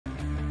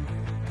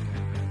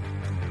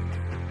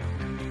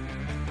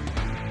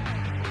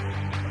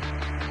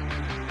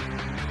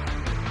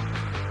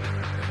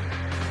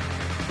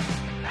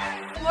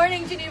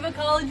morning, Geneva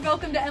College.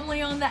 Welcome to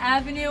Emily on the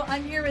Avenue.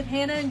 I'm here with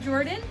Hannah and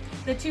Jordan,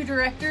 the two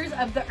directors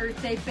of the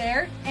Earth Day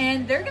Fair,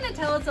 and they're going to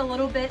tell us a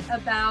little bit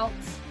about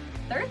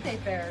the Earth Day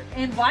Fair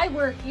and why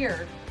we're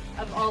here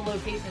of all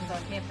locations on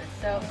campus.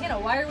 So, Hannah,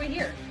 why are we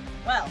here?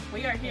 Well,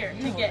 we are here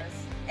to get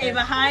a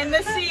behind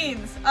the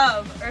scenes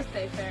of Earth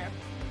Day Fair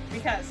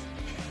because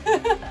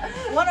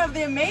one of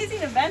the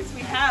amazing events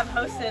we have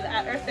hosted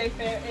at Earth Day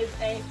Fair is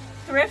a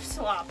thrift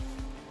swap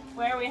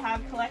where we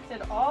have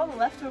collected all the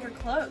leftover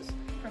clothes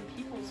from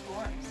people's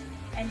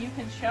dorms, and you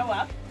can show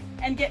up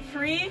and get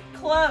free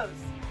clothes.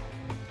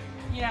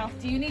 You know,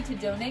 do you need to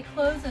donate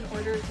clothes in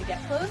order to get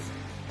clothes?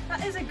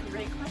 That is a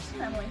great question,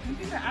 Emily.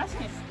 Thank you for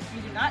asking.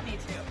 You do not need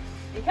to,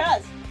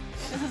 because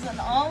this is an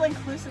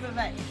all-inclusive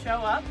event. You show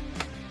up,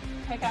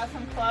 pick out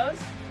some clothes,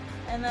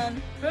 and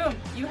then boom,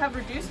 you have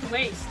reduced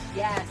waste.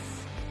 Yes.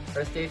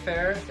 Earth Day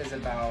Fair is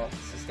about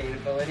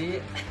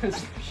sustainability.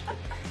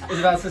 It's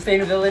about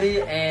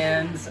sustainability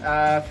and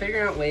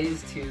figuring out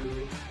ways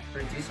to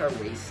reduce our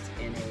waste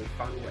in a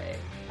fun way.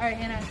 All right,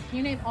 Hannah, can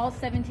you name all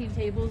 17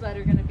 tables that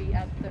are going to be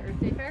at the Earth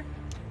Day Fair?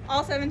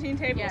 All 17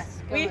 tables.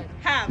 Yes, we ahead.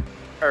 have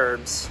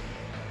herbs,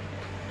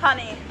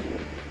 honey,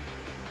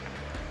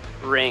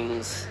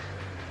 rings,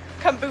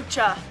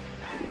 kombucha,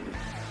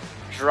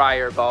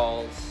 dryer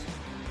balls,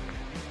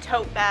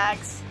 tote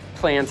bags,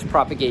 plant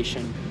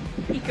propagation,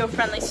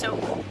 eco-friendly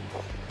soap,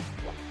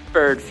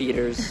 bird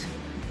feeders,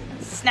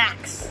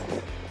 snacks.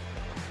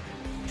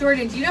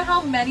 Jordan, do you know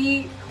how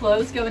many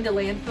clothes go into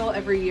landfill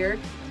every year?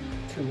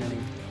 Too many.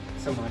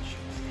 So much.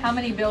 How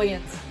many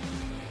billions?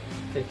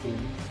 15.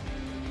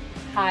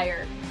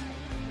 Higher.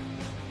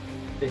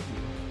 50.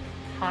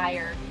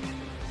 Higher.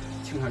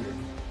 200.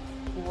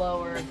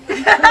 Lower.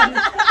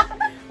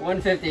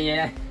 150,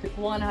 yeah.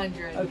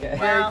 100. Okay.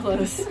 Very Wow.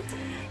 close.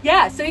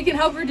 Yeah, so you can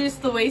help reduce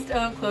the waste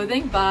of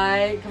clothing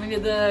by coming to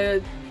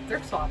the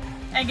thrift swap.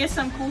 And get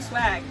some cool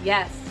swag.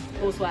 Yes,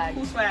 cool swag.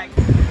 Cool swag.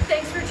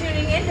 Thanks for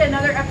tuning in to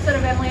another episode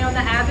of Emily on the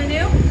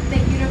Avenue.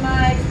 Thank you to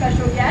my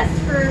special guests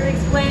for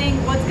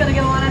explaining what's going to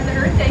go on at the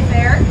Earth Day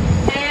Fair.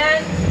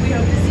 And we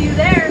hope to see you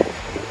there.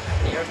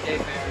 The Earth Day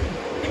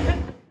Fair.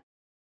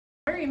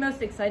 What are you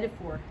most excited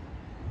for?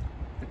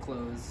 The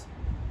clothes.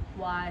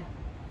 Why?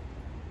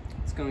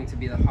 It's going to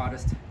be the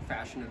hottest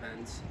fashion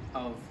event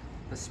of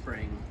the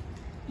spring.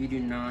 You do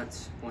not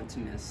want to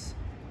miss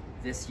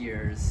this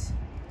year's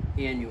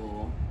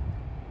annual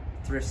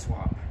thrift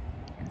swap.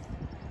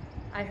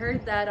 I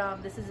heard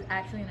that this is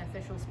actually an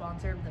official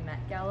sponsor of the Met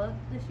Gala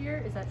this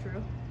year. Is that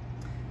true?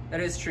 That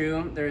is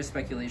true. There is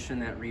speculation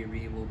that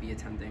Riri will be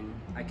attending.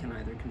 I can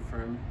neither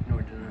confirm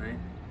nor deny.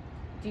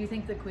 Do you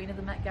think the queen of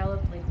the Met Gala,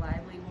 Blake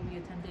Lively, will be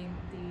attending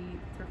the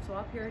thrift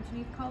swap here at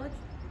Geneva College?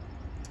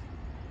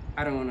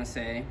 I don't want to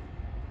say,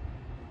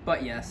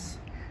 but yes.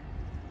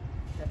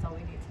 That's all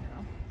we need to